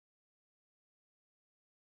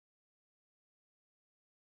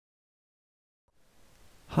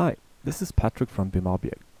Hi, this is Patrick from BIM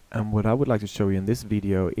Object, and what I would like to show you in this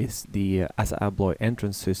video is the ASSA ABLOY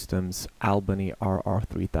entrance system's Albany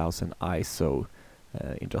RR3000 ISO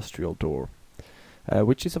industrial door,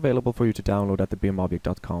 which is available for you to download at the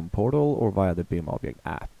bimobject.com portal or via the BIM Object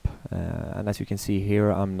app. And as you can see here,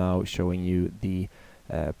 I'm now showing you the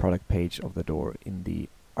product page of the door in the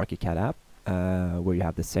ArchiCAD app, where you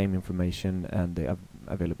have the same information and the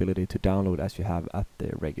availability to download as you have at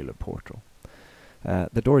the regular portal.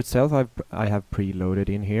 The door itself I have preloaded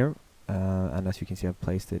in here, and as you can see I've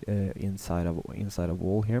placed it inside a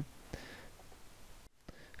wall here.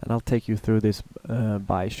 And I'll take you through this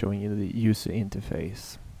by showing you the user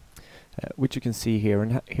interface, which you can see here.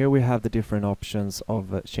 And here we have the different options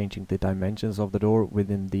of changing the dimensions of the door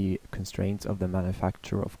within the constraints of the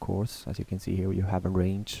manufacturer, of course. As you can see here, you have a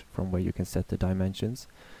range from where you can set the dimensions.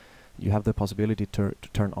 You have the possibility to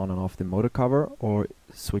turn on and off the motor cover or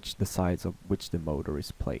switch the sides of which the motor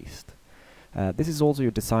is placed. This is also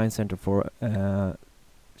your design center for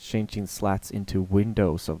changing slats into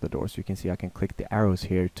windows of the door. So you can see I can click the arrows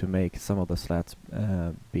here to make some of the slats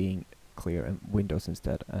being clear and windows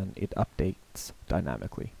instead, and it updates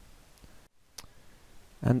dynamically.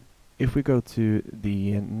 And if we go to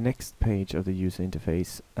the next page of the user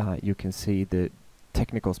interface, you can see the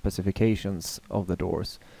technical specifications of the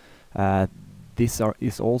doors. This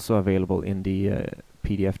is also available in the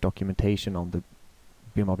PDF documentation on the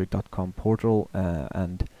bimobject.com portal,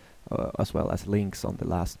 and as well as links on the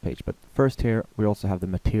last page. But first here we also have the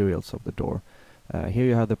materials of the door. Here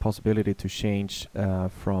you have the possibility to change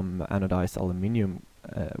from anodized aluminium,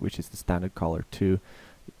 which is the standard color, to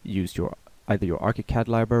use either your ArchiCAD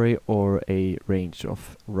library or a range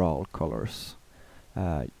of raw colors.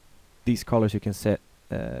 These colors you can set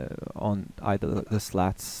on either the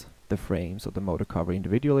slats, the frames, or the motor cover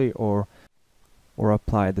individually, or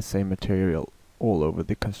apply the same material all over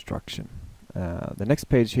the construction. The next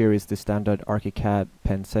page here is the standard ArchiCAD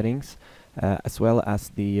pen settings, as well as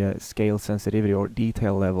the scale sensitivity or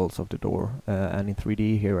detail levels of the door. And in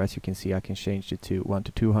 3D here, as you can see, I can change it to 1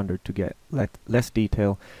 to 200 to get less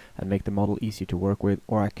detail and make the model easy to work with,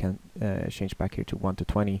 or I can change back here to 1 to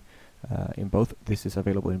 20. In both, this is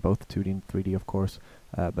available in both 2D and 3D, of course,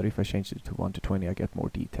 but if I change it to 1 to 20 I get more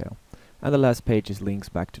detail. And the last page is links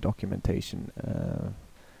back to documentation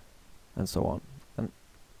and so on. And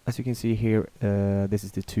as you can see here, this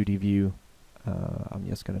is the 2D view. I'm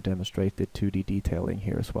just going to demonstrate the 2D detailing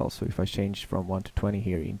here as well. So if I change from 1 to 20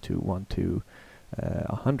 here into 1 to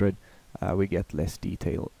 100, we get less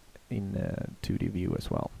detail in 2D view as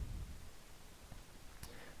well.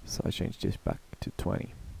 So I change this back to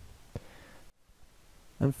 20.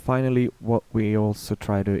 And finally, what we also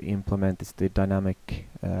try to implement is the dynamic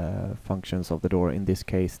functions of the door. In this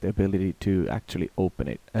case, the ability to actually open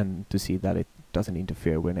it and to see that it doesn't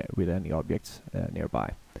interfere with any objects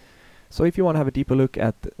nearby. So if you want to have a deeper look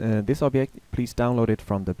at this object, please download it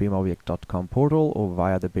from the bimobject.com portal or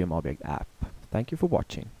via the BIM Object app. Thank you for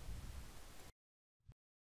watching.